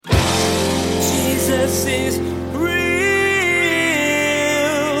Jesus is real.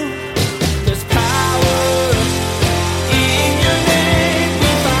 There's power in your name.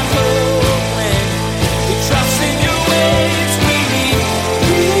 We find hope when we trust in your ways. We believe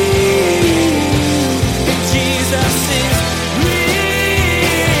that Jesus is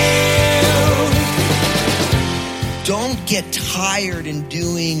real. Don't get tired in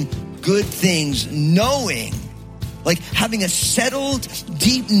doing good things, knowing, like having a settled,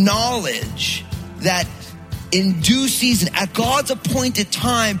 deep knowledge that in due season, at God's appointed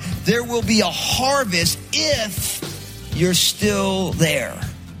time, there will be a harvest if you're still there.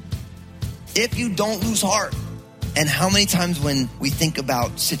 If you don't lose heart. And how many times when we think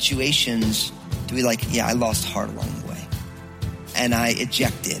about situations, do we like, yeah, I lost heart along the way and I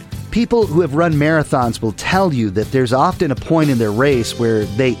ejected. People who have run marathons will tell you that there's often a point in their race where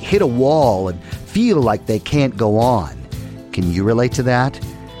they hit a wall and feel like they can't go on. Can you relate to that?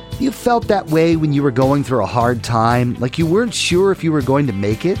 You felt that way when you were going through a hard time, like you weren't sure if you were going to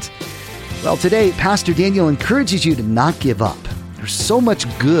make it? Well, today, Pastor Daniel encourages you to not give up. There's so much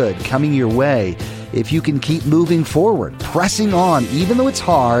good coming your way if you can keep moving forward, pressing on, even though it's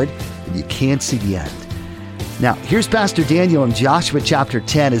hard and you can't see the end. Now, here's Pastor Daniel in Joshua chapter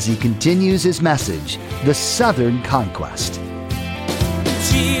 10 as he continues his message, The Southern Conquest.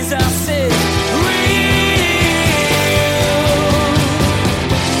 Jesus is real.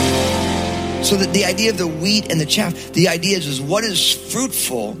 So that the idea of the wheat and the chaff, the idea is what is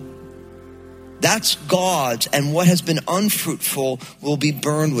fruitful, that's God's, and what has been unfruitful will be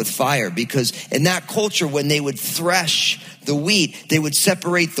burned with fire. Because in that culture, when they would thresh the wheat, they would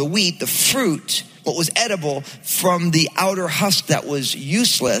separate the wheat, the fruit, what was edible, from the outer husk that was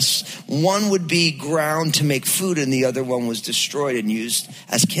useless. One would be ground to make food and the other one was destroyed and used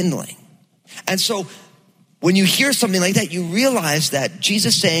as kindling. And so when you hear something like that, you realize that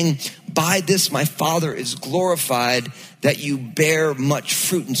Jesus saying, by this my Father is glorified, that you bear much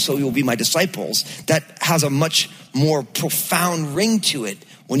fruit and so you'll be my disciples. That has a much more profound ring to it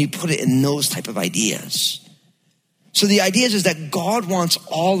when you put it in those type of ideas. So the idea is that God wants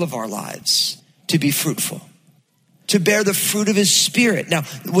all of our lives to be fruitful, to bear the fruit of his Spirit. Now,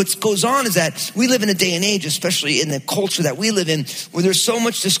 what goes on is that we live in a day and age, especially in the culture that we live in, where there's so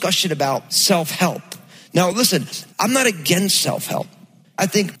much discussion about self-help. Now, listen, I'm not against self-help. I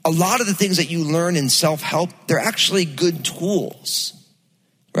think a lot of the things that you learn in self-help, they're actually good tools,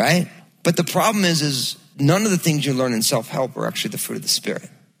 right? But the problem is none of the things you learn in self-help are actually the fruit of the Spirit.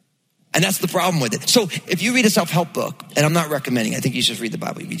 And that's the problem with it. So if you read a self-help book, and I'm not recommending, I think you should read the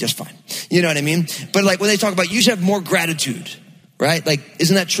Bible, you'll be just fine. You know what I mean? But like when they talk about you should have more gratitude, right? Like,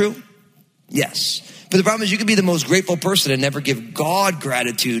 isn't that true? Yes. But the problem is you can be the most grateful person and never give God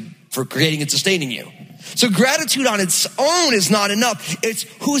gratitude for creating and sustaining you. So gratitude on its own is not enough. It's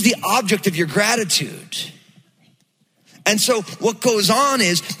who's the object of your gratitude. And so what goes on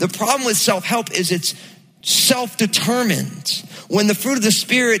is the problem with self-help is it's self-determined, when the fruit of the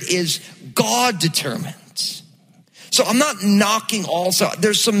Spirit is God-determined. So I'm not knocking all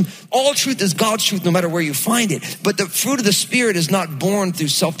truth is God's truth no matter where you find it. But the fruit of the Spirit is not born through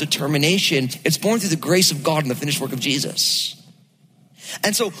self-determination. It's born through the grace of God and the finished work of Jesus.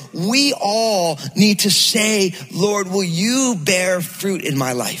 And so we all need to say, Lord, will you bear fruit in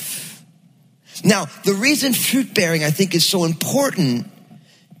my life? Now, the reason fruit bearing I think is so important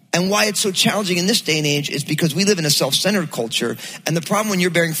and why it's so challenging in this day and age is because we live in a self-centered culture. And the problem when you're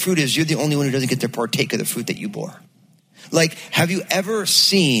bearing fruit is you're the only one who doesn't get to partake of the fruit that you bore. Like, have you ever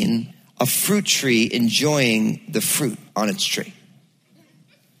seen a fruit tree enjoying the fruit on its tree?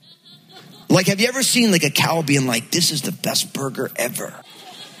 Like, have you ever seen like a cow being like, this is the best burger ever?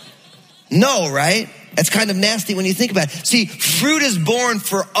 No, right? It's kind of nasty when you think about it. See, fruit is born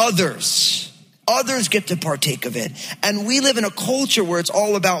for others. Others get to partake of it. And we live in a culture where it's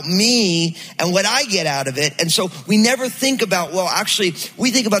all about me and what I get out of it. And so we never think about, well, actually,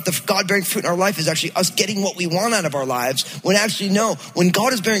 we think about the God-bearing fruit in our life is actually us getting what we want out of our lives. When actually, no, when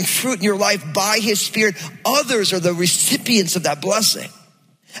God is bearing fruit in your life by his Spirit, others are the recipients of that blessing.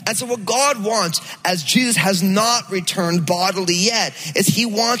 And so what God wants, as Jesus has not returned bodily yet, is he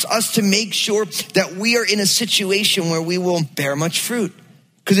wants us to make sure that we are in a situation where we will bear much fruit.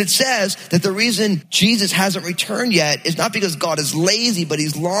 Because it says that the reason Jesus hasn't returned yet is not because God is lazy, but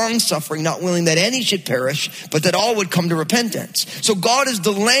he's long-suffering, not willing that any should perish, but that all would come to repentance. So God is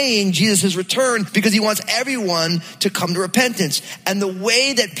delaying Jesus' return because he wants everyone to come to repentance. And the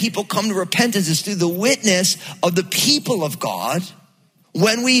way that people come to repentance is through the witness of the people of God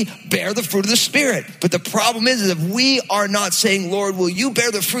when we bear the fruit of the Spirit. But the problem is if we are not saying, Lord, will you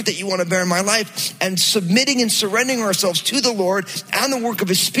bear the fruit that you want to bear in my life, and submitting and surrendering ourselves to the Lord and the work of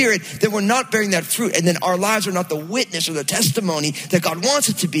his Spirit, then we're not bearing that fruit. And then our lives are not the witness or the testimony that God wants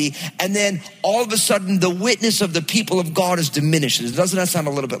it to be. And then all of a sudden the witness of the people of God is diminished. Doesn't that sound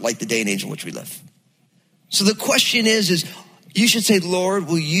a little bit like the day and age in which we live? So the question is you should say, Lord,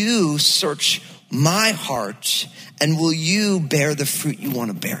 will you search my heart, and will you bear the fruit you want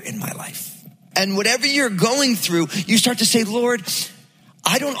to bear in my life? And whatever you're going through, you start to say, Lord,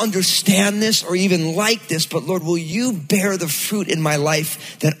 I don't understand this or even like this, but Lord, will you bear the fruit in my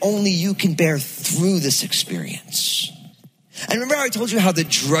life that only you can bear through this experience? And remember how I told you how the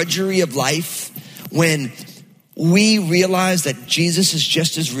drudgery of life, when we realize that Jesus is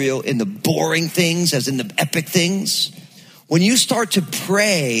just as real in the boring things as in the epic things, when you start to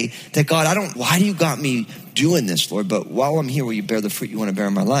pray that God, why do you got me doing this, Lord? But while I'm here, will you bear the fruit you want to bear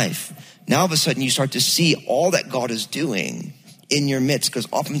in my life? Now all of a sudden you start to see all that God is doing in your midst, because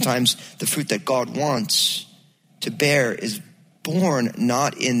oftentimes the fruit that God wants to bear is born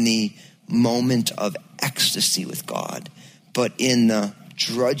not in the moment of ecstasy with God, but in the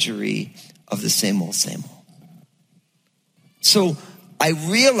drudgery of the same old, same old. So I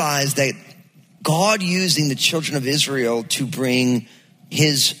realized that God using the children of Israel to bring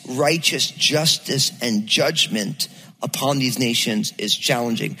his righteous justice and judgment upon these nations is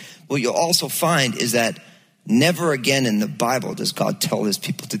challenging. What you'll also find is that never again in the Bible does God tell his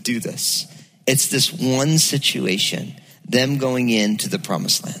people to do this. It's this one situation, them going into the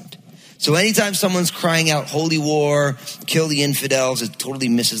promised land. So anytime someone's crying out, holy war, kill the infidels, it totally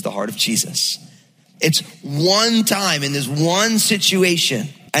misses the heart of Jesus. It's one time in this one situation.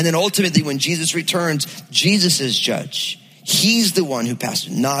 And then ultimately when Jesus returns, Jesus is judge. He's the one who passed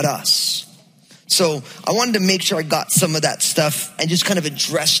it, not us. So I wanted to make sure I got some of that stuff and just kind of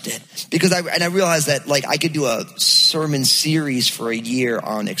addressed it. Because I realized that I could do a sermon series for a year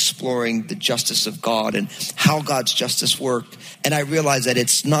on exploring the justice of God and how God's justice worked. And I realized that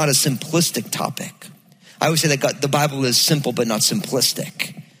it's not a simplistic topic. I always say that the Bible is simple but not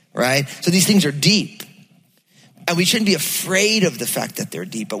simplistic, right? So these things are deep. And we shouldn't be afraid of the fact that they're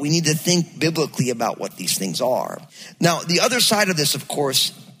deep, but we need to think biblically about what these things are. Now, the other side of this, of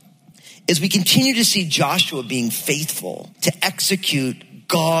course, is we continue to see Joshua being faithful to execute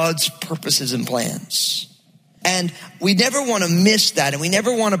God's purposes and plans. And we never want to miss that, and we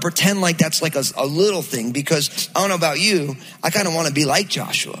never want to pretend like that's like a little thing, because I don't know about you, I kind of want to be like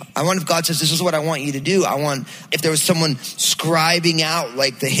Joshua. I want, if God says, this is what I want you to do, I want, if there was someone scribing out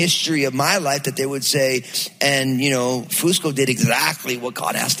like the history of my life, that they would say, and Fusco did exactly what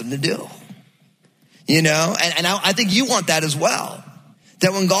God asked him to do. And I think you want that as well.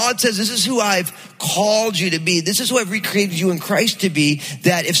 That when God says, this is who I've called you to be, this is who I've recreated you in Christ to be,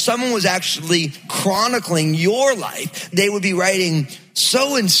 that if someone was actually chronicling your life, they would be writing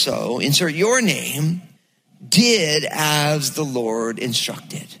so-and-so, insert your name, did as the Lord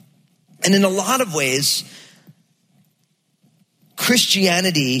instructed. And in a lot of ways,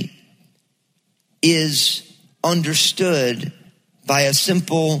 Christianity is understood by a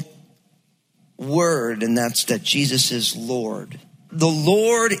simple word, and that's that Jesus is Lord. The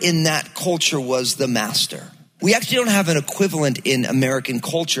Lord in that culture was the master. We actually don't have an equivalent in American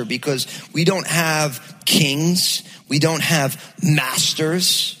culture because we don't have kings. We don't have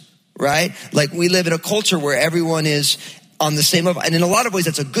masters, right? Like we live in a culture where everyone is on the same level. And in a lot of ways,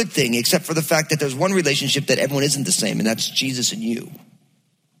 that's a good thing, except for the fact that there's one relationship that everyone isn't the same, and that's Jesus and you.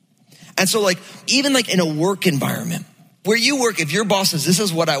 And so even in a work environment where you work, if your boss says, this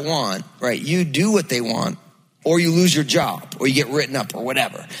is what I want, right? You do what they want. Or you lose your job, or you get written up, or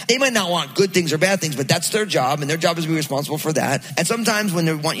whatever. They might not want good things or bad things, but that's their job, and their job is to be responsible for that. And sometimes when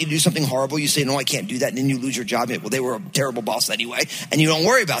they want you to do something horrible, you say, no, I can't do that, and then you lose your job. Well, they were a terrible boss anyway, and you don't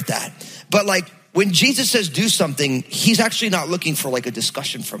worry about that. But when Jesus says do something, he's actually not looking for a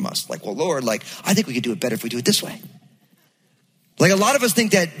discussion from us. Well, Lord, I think we could do it better if we do it this way. A lot of us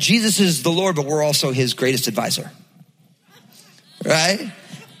think that Jesus is the Lord, but we're also his greatest advisor, right?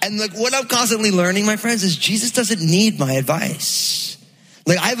 And what I'm constantly learning, my friends, is Jesus doesn't need my advice.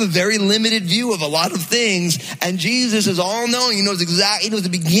 I have a very limited view of a lot of things, and Jesus is all knowing. He knows the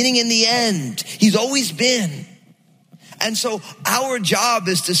beginning and the end. He's always been. And so our job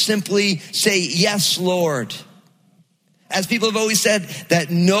is to simply say, yes, Lord. As people have always said, that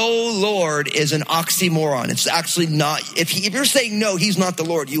no Lord is an oxymoron. It's actually not. If you're saying no, he's not the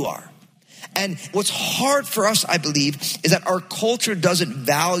Lord, you are. And what's hard for us, I believe, is that our culture doesn't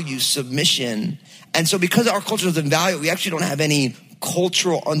value submission. And so because our culture doesn't value it, we actually don't have any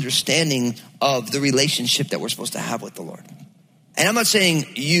cultural understanding of the relationship that we're supposed to have with the Lord. And I'm not saying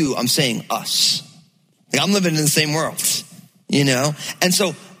you, I'm saying us. Like, I'm living in the same world, you know? And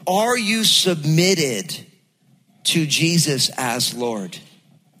so are you submitted to Jesus as Lord?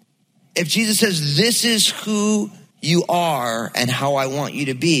 If Jesus says, this is who you are and how I want you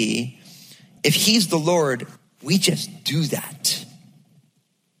to be, if he's the Lord, we just do that.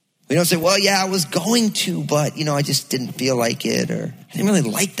 We don't say, well, yeah, I was going to, but, I just didn't feel like it, or I didn't really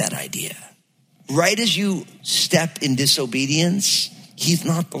like that idea. Right as you step in disobedience, he's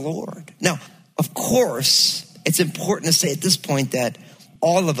not the Lord. Now, of course, it's important to say at this point that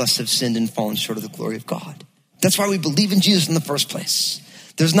all of us have sinned and fallen short of the glory of God. That's why we believe in Jesus in the first place.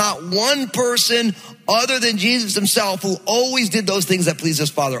 There's not one person other than Jesus himself who always did those things that pleased his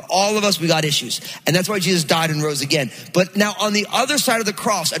Father. All of us, we got issues. And that's why Jesus died and rose again. But now on the other side of the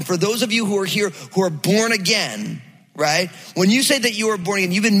cross, and for those of you who are here who are born again, right? When you say that you are born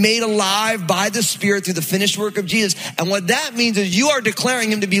again, you've been made alive by the Spirit through the finished work of Jesus. And what that means is you are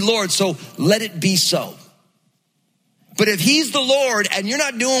declaring him to be Lord. So let it be so. But if he's the Lord and you're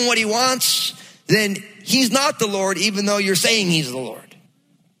not doing what he wants, then he's not the Lord, even though you're saying he's the Lord.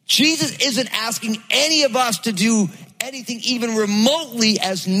 Jesus isn't asking any of us to do anything even remotely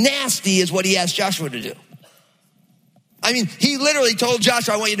as nasty as what he asked Joshua to do. I mean, he literally told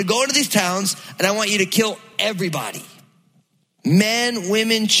Joshua, I want you to go into these towns and I want you to kill everybody. Men,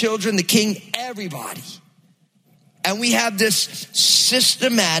 women, children, the king, everybody. And we have this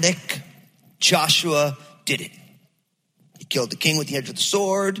systematic, Joshua did it. He killed the king with the edge of the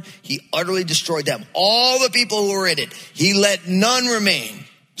sword. He utterly destroyed them. All the people who were in it, he let none remain.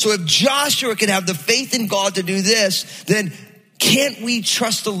 So if Joshua can have the faith in God to do this, then can't we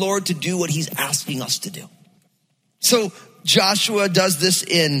trust the Lord to do what he's asking us to do? So Joshua does this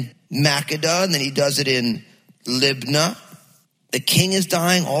in Makkedah, and then he does it in Libnah. The king is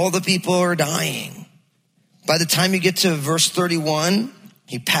dying. All the people are dying. By the time you get to verse 31,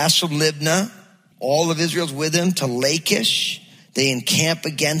 he passed from Libnah. All of Israel's with him to Lachish. They encamp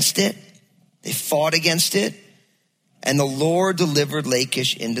against it. They fought against it. And the Lord delivered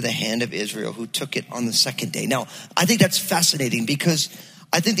Lachish into the hand of Israel, who took it on the second day. Now, I think that's fascinating because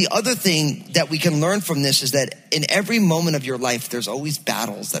I think the other thing that we can learn from this is that in every moment of your life, there's always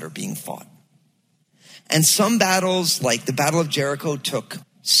battles that are being fought. And some battles, like the Battle of Jericho, took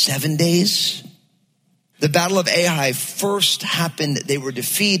 7 days. The Battle of Ai first happened, they were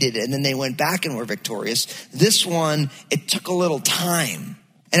defeated, and then they went back and were victorious. This one, it took a little time.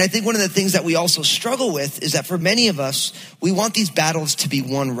 And I think one of the things that we also struggle with is that for many of us, we want these battles to be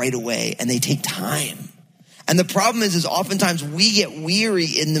won right away, and they take time. And the problem is oftentimes we get weary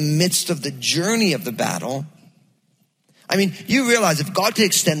in the midst of the journey of the battle. I mean, you realize if God could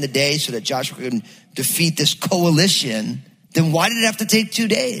extend the day so that Joshua could defeat this coalition, then why did it have to take 2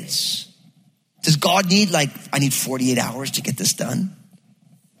 days? Does God need I need 48 hours to get this done?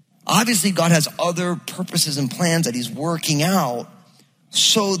 Obviously, God has other purposes and plans that he's working out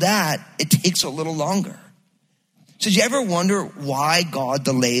so that it takes a little longer. So did you ever wonder why God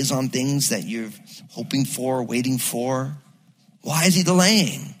delays on things that you're hoping for, waiting for? Why is he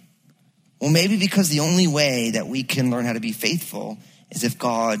delaying? Well, maybe because the only way that we can learn how to be faithful is if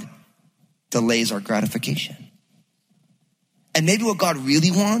God delays our gratification. And maybe what God really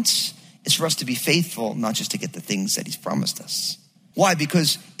wants is for us to be faithful, not just to get the things that he's promised us. Why?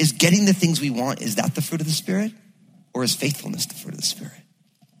 Because is getting the things we want, is that the fruit of the Spirit? Or is faithfulness the fruit of the Spirit?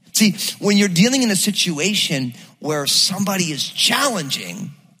 See, when you're dealing in a situation where somebody is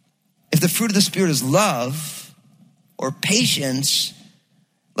challenging, if the fruit of the Spirit is love or patience,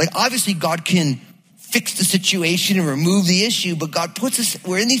 obviously God can fix the situation and remove the issue, but God puts us,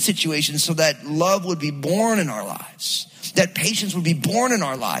 we're in these situations so that love would be born in our lives, that patience would be born in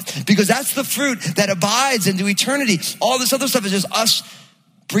our lives, because that's the fruit that abides into eternity. All this other stuff is just us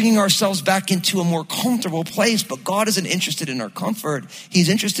bringing ourselves back into a more comfortable place. But God isn't interested in our comfort. He's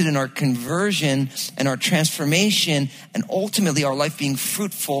interested in our conversion and our transformation, and ultimately our life being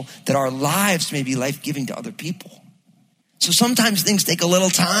fruitful, that our lives may be life-giving to other people. So sometimes things take a little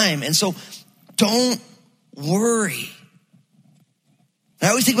time. And so don't worry. I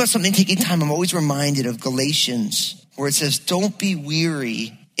always think about something taking time. I'm always reminded of Galatians, where it says, don't be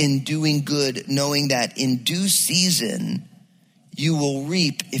weary in doing good, knowing that in due season you will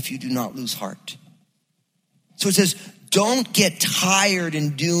reap if you do not lose heart. So it says, don't get tired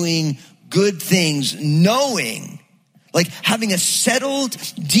in doing good things, knowing, having a settled,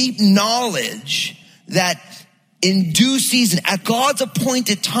 deep knowledge that in due season, at God's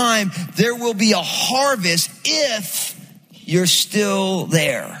appointed time, there will be a harvest if you're still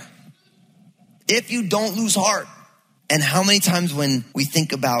there. If you don't lose heart. And how many times when we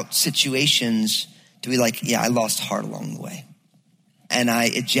think about situations do we I lost heart along the way? and I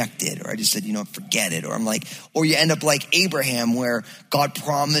ejected, or I just said, forget it. Or you end up like Abraham, where God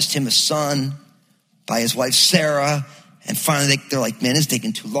promised him a son by his wife Sarah, and finally they're like, man, it's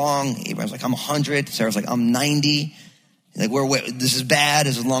taking too long. Abraham's like, I'm 100. Sarah's like, I'm 90. Like, this is bad.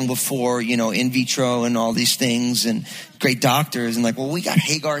 This is long before, in vitro and all these things and great doctors. And like, well, we got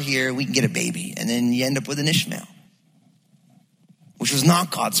Hagar here. We can get a baby. And then you end up with an Ishmael, which was not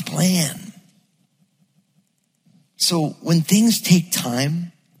God's plan. So when things take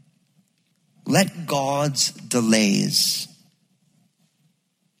time, let God's delays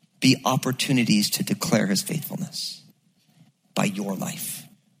be opportunities to declare his faithfulness by your life.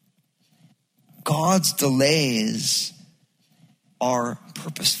 God's delays are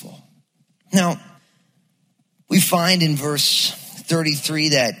purposeful. Now, we find in verse 33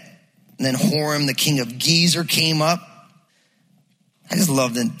 that then Horam, the king of Gezer, came up. I just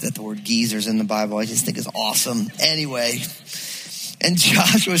love that the word Gezer's in the Bible. I just think it's awesome. Anyway, and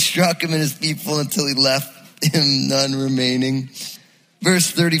Joshua struck him and his people until he left him none remaining.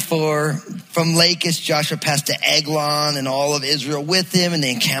 Verse 34, from Lachish, Joshua passed to Eglon and all of Israel with him, and they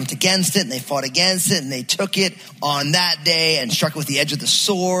encamped against it, and they fought against it, and they took it on that day and struck it with the edge of the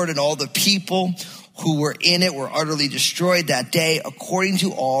sword, and all the people who were in it were utterly destroyed that day, according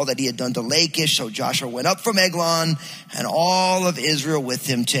to all that he had done to Lachish. So Joshua went up from Eglon, and all of Israel with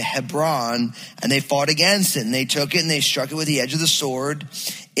him to Hebron, and they fought against it, and they took it, and they struck it with the edge of the sword,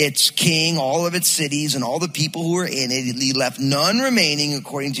 its king, all of its cities, and all the people who were in it. He left none remaining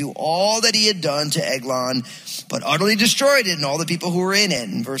according to all that he had done to Eglon, but utterly destroyed it and all the people who were in it.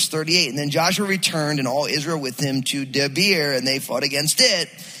 In verse 38, and then Joshua returned and all Israel with him to Debir, and they fought against it.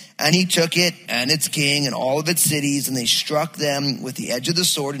 And he took it and its king and all of its cities, and they struck them with the edge of the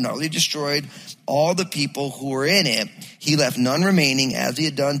sword and utterly destroyed all the people who were in it. He left none remaining as he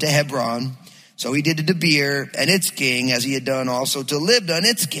had done to Hebron. So he did to Debir and its king as he had done also to Libnah and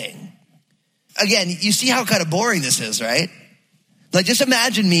its king. Again, you see how kind of boring this is, right? Like, just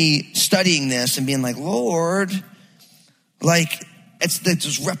imagine me studying this and being like, Lord, like, it's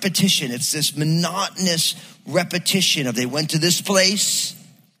this repetition. It's this monotonous repetition of they went to this place,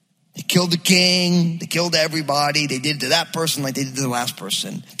 they killed the king, they killed everybody, they did to that person like they did to the last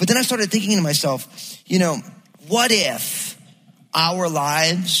person. But then I started thinking to myself, what if our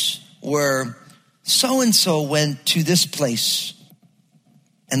lives were so-and-so went to this place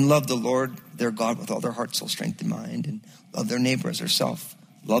and loved the Lord their God with all their heart, soul, strength, and mind, and loved their neighbor as herself,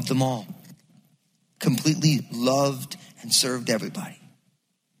 loved them all, completely loved and served everybody.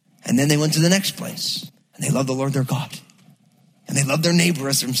 And then they went to the next place and they loved the Lord their God, and they loved their neighbor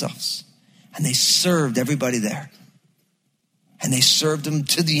as themselves, and they served everybody there, and they served them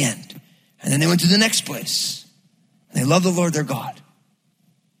to the end. And then they went to the next place and they loved the Lord their God,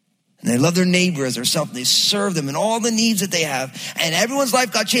 and they love their neighbor as themselves. They serve them in all the needs that they have. And everyone's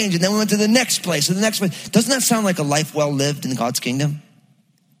life got changed. And then we went to the next place and the next place. Doesn't that sound like a life well lived in God's kingdom?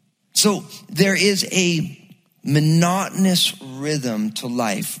 So there is a monotonous rhythm to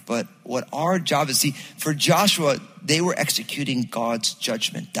life. But what our job is, see, for Joshua, they were executing God's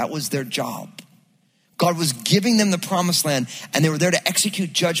judgment. That was their job. God was giving them the promised land, and they were there to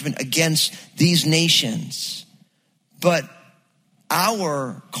execute judgment against these nations. But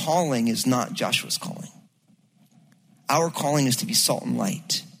our calling is not Joshua's calling. Our calling is to be salt and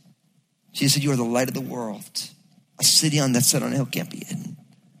light. Jesus said, you are the light of the world. A city that's set on a hill can't be hidden.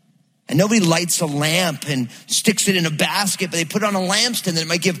 And nobody lights a lamp and sticks it in a basket, but they put it on a lampstand that it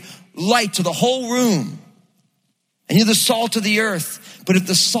might give light to the whole room. And you're the salt of the earth. But if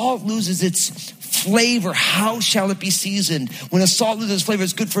the salt loses its flavor, how shall it be seasoned? When a salt loses its flavor,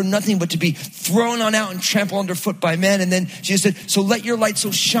 it's good for nothing but to be thrown on out and trampled underfoot by men. And then Jesus said, so let your light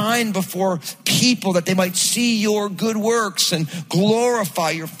so shine before people that they might see your good works and glorify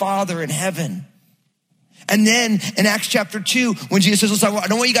your Father in heaven. And then in Acts chapter 2, when Jesus says, listen, I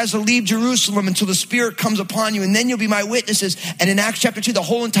don't want you guys to leave Jerusalem until the Spirit comes upon you, and then you'll be my witnesses. And in Acts chapter 2, the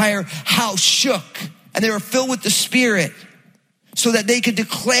whole entire house shook, and they were filled with the Spirit, so that they could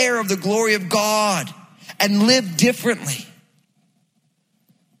declare of the glory of God and live differently.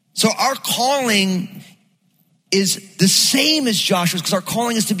 So our calling is the same as Joshua's, because our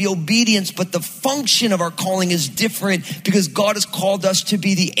calling is to be obedience, but the function of our calling is different because God has called us to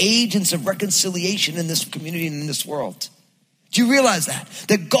be the agents of reconciliation in this community and in this world. Do you realize that?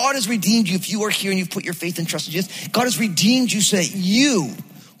 That God has redeemed you if you are here and you've put your faith and trust in Jesus. God has redeemed you so that you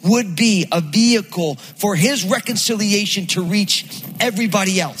would be a vehicle for his reconciliation to reach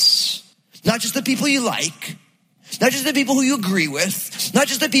everybody else. Not just the people you like, not just the people who you agree with, not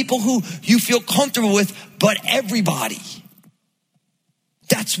just the people who you feel comfortable with, but everybody.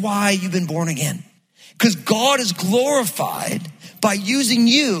 That's why you've been born again. Because God is glorified by using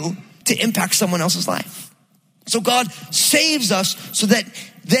you to impact someone else's life. So God saves us so that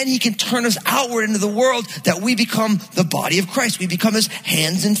then he can turn us outward into the world, that we become the body of Christ. We become his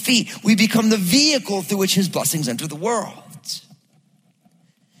hands and feet. We become the vehicle through which his blessings enter the world.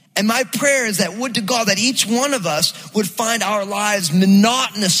 And my prayer is that, would to God, that each one of us would find our lives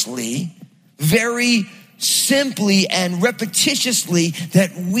monotonously, very simply and repetitiously,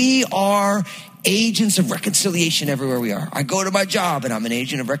 that we are agents of reconciliation everywhere we are. I go to my job and I'm an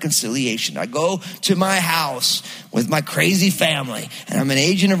agent of reconciliation. I go to my house with my crazy family and I'm an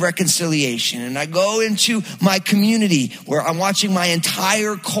agent of reconciliation. And I go into my community where I'm watching my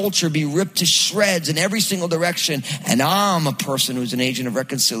entire culture be ripped to shreds in every single direction. And I'm a person who's an agent of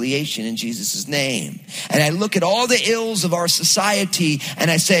reconciliation in Jesus' name. And I look at all the ills of our society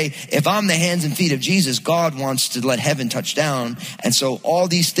and I say, if I'm the hands and feet of Jesus, God wants to let heaven touch down. And so all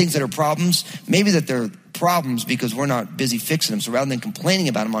these things that are problems, maybe that they're problems because we're not busy fixing them. So rather than complaining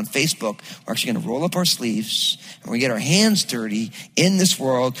about them on Facebook, we're actually going to roll up our sleeves and we get our hands dirty in this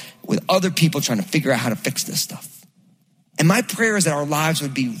world with other people trying to figure out how to fix this stuff. And my prayer is that our lives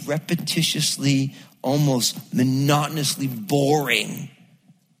would be repetitiously, almost monotonously boring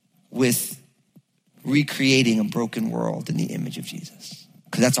with recreating a broken world in the image of Jesus.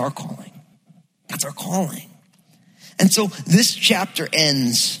 Because that's our calling. That's our calling. And so this chapter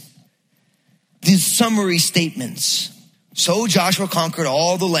ends these summary statements. So Joshua conquered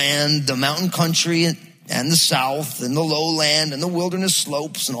all the land, the mountain country and the south and the lowland and the wilderness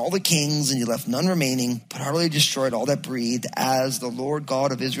slopes and all the kings, and he left none remaining, but utterly destroyed all that breathed as the Lord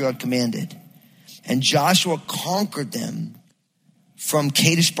God of Israel had commanded. And Joshua conquered them from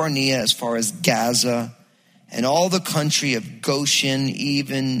Kadesh Barnea as far as Gaza and all the country of Goshen,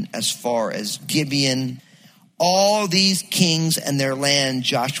 even as far as Gibeon. All these kings and their land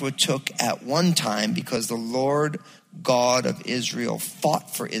Joshua took at one time because the Lord God of Israel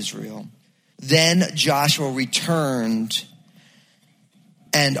fought for Israel. Then Joshua returned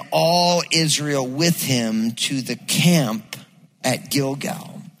and all Israel with him to the camp at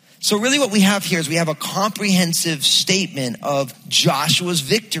Gilgal. So really what we have here is we have a comprehensive statement of Joshua's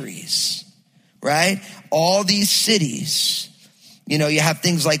victories, right? All these cities. You know, you have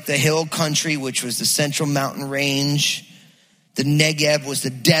things like the hill country, which was the central mountain range. The Negev was the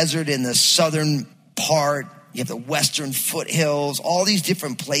desert in the southern part. You have the western foothills, all these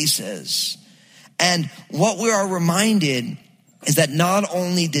different places. And what we are reminded is that not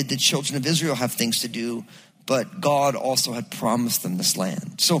only did the children of Israel have things to do, but God also had promised them this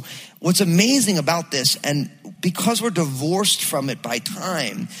land. So what's amazing about this, and because we're divorced from it by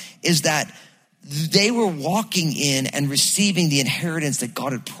time, is that they were walking in and receiving the inheritance that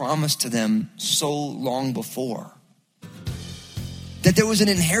God had promised to them so long before. That there was an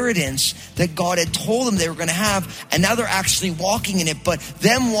inheritance that God had told them they were going to have, and now they're actually walking in it, but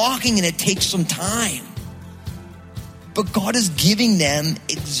them walking in it takes some time. But God is giving them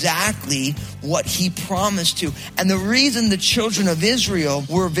exactly what he promised to. And the reason the children of Israel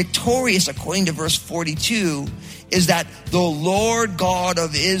were victorious, according to verse 42, is that the Lord God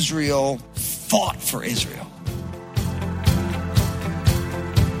of Israel fought for Israel.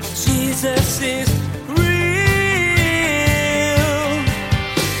 Jesus is real.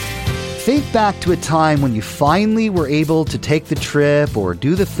 Think back to a time when you finally were able to take the trip or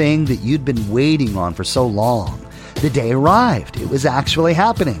do the thing that you'd been waiting on for so long. The day arrived. It was actually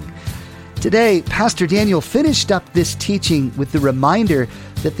happening. Today, Pastor Daniel finished up this teaching with the reminder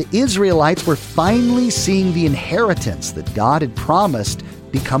that the Israelites were finally seeing the inheritance that God had promised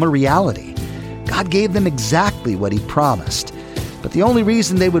become a reality. God gave them exactly what he promised. But the only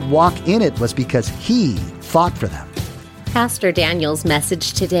reason they would walk in it was because he fought for them. Pastor Daniel's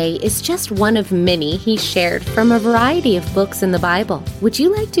message today is just one of many he shared from a variety of books in the Bible. Would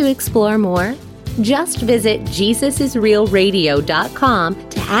you like to explore more? Just visit JesusIsRealRadio.com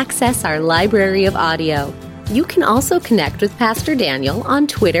to access our library of audio. You can also connect with Pastor Daniel on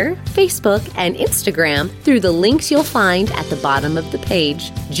Twitter, Facebook, and Instagram through the links you'll find at the bottom of the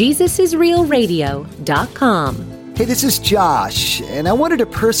page, JesusIsRealRadio.com. Hey, this is Josh, and I wanted to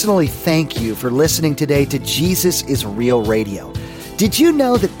personally thank you for listening today to Jesus is Real Radio. Did you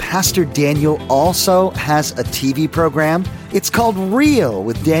know that Pastor Daniel also has a TV program? It's called Real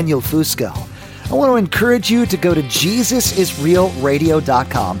with Daniel Fusco. I want to encourage you to go to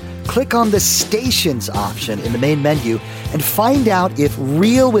JesusIsRealRadio.com, click on the Stations option in the main menu, and find out if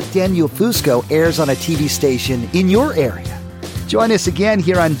Real with Daniel Fusco airs on a TV station in your area. Join us again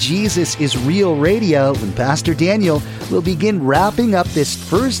here on Jesus is Real Radio when Pastor Daniel will begin wrapping up this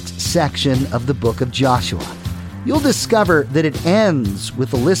first section of the book of Joshua. You'll discover that it ends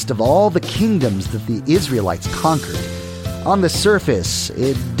with a list of all the kingdoms that the Israelites conquered. On the surface,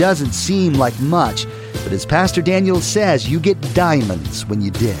 it doesn't seem like much, but as Pastor Daniel says, you get diamonds when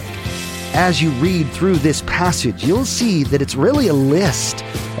you dig. As you read through this passage, you'll see that it's really a list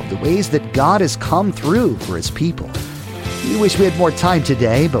of the ways that God has come through for His people. We wish we had more time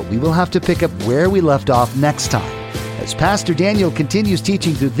today, but we will have to pick up where we left off next time, as Pastor Daniel continues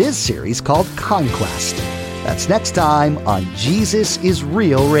teaching through this series called Conquest. That's next time on Jesus is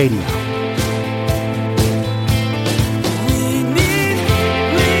Real Radio.